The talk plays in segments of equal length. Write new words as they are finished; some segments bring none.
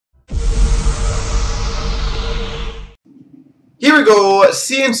Here we go,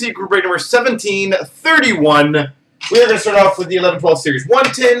 CNC group break number 1731. We are going to start off with the 11-12 Series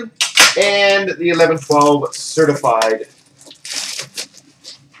 110 and the 11-12 Certified.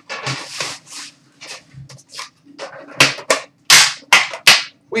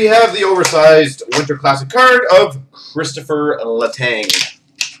 We have the oversized Winter Classic card of Christopher Letang.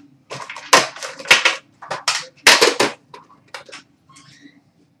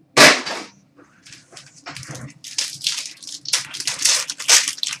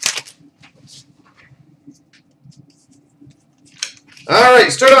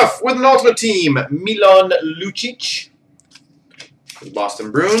 Alright, start off with an Ultimate Team. Milan Lucic, for the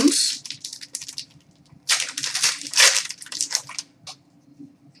Boston Bruins.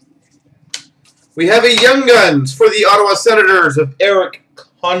 We have a Young Guns for the Ottawa Senators of Eric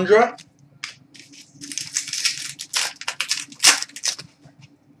Condra.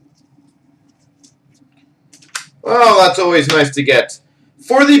 Oh, that's always nice to get.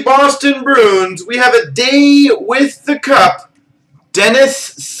 For the Boston Bruins, we have a Day with the Cup.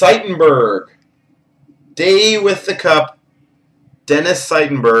 Dennis Seitenberg. Day with the Cup. Dennis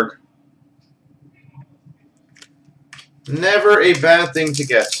Seitenberg. Never a bad thing to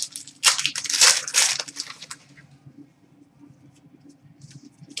get.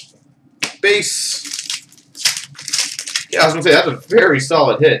 Base. Yeah, I was going to say, that's a very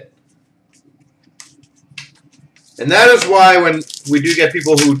solid hit. And that is why when we do get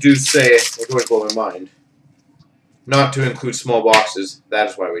people who do say, which always blow my mind, not to include small boxes, that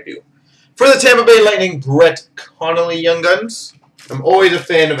is why we do. For the Tampa Bay Lightning, Brett Connolly Young Guns. I'm always a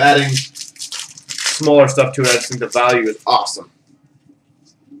fan of adding smaller stuff to it. I just think the value is awesome.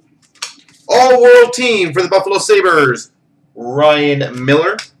 All-World Team for the Buffalo Sabres, Ryan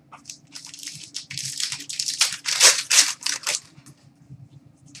Miller.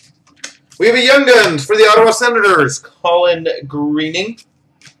 We have a Young Guns for the Ottawa Senators, Colin Greening.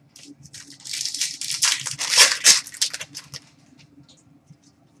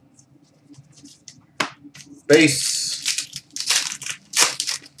 Base.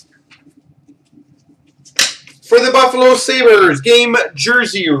 For the Buffalo Sabres, game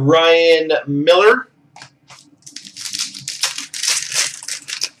jersey, Ryan Miller.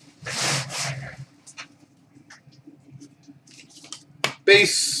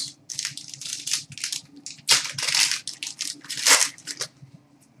 Base.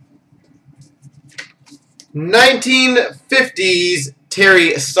 (1950s)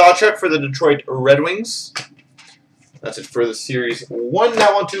 Terry Sawchuk for the Detroit Red Wings. That's it for the Series 1.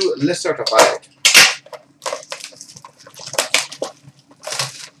 Now on to Le Certified.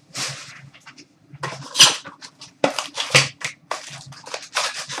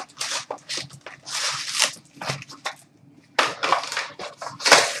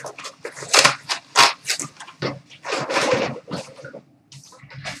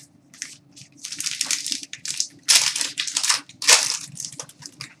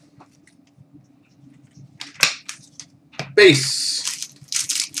 Base.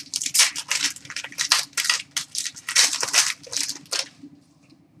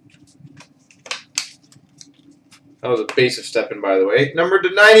 That was a base of stepping, by the way. Number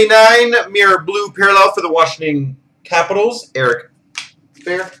 /99, mirror blue parallel for the Washington Capitals, Eric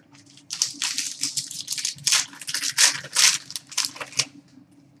Fair.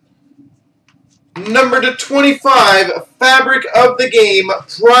 Number /25, fabric of the game,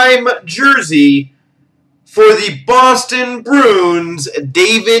 prime jersey, for the Boston Bruins,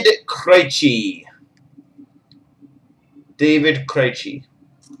 David Krejci. David Krejci.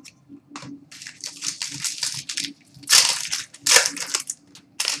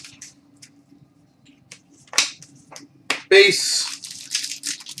 Base.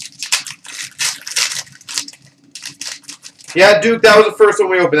 Yeah, Duke, that was the first one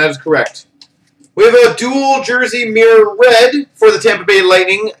we opened. That is correct. We have a dual jersey mirror red for the Tampa Bay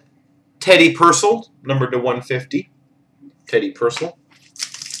Lightning, Teddy Purcell, number /150. Teddy Purcell.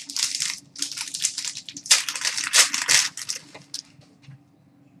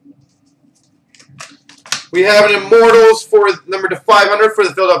 We have an Immortals for number /500 for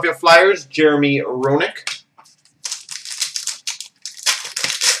the Philadelphia Flyers, Jeremy Roenick.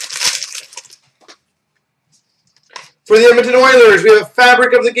 For the Edmonton Oilers, we have a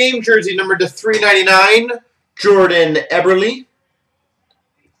fabric of the game jersey, number /399, Jordan Eberle.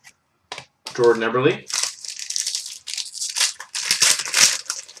 Jordan Eberle.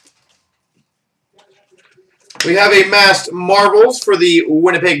 We have a masked Marvels for the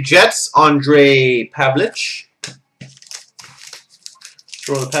Winnipeg Jets, Andre Pavlich.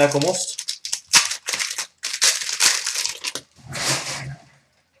 Throw the pack almost.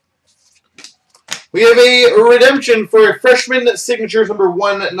 We have a redemption for a freshman signature number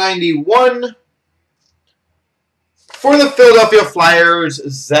 191. For the Philadelphia Flyers,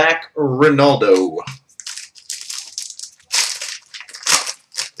 Zach Rinaldo.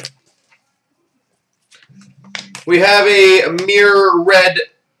 We have a mirror red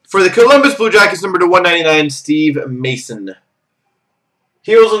for the Columbus Blue Jackets, number 199, Steve Mason.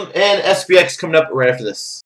 Heroes and SPX coming up right after this.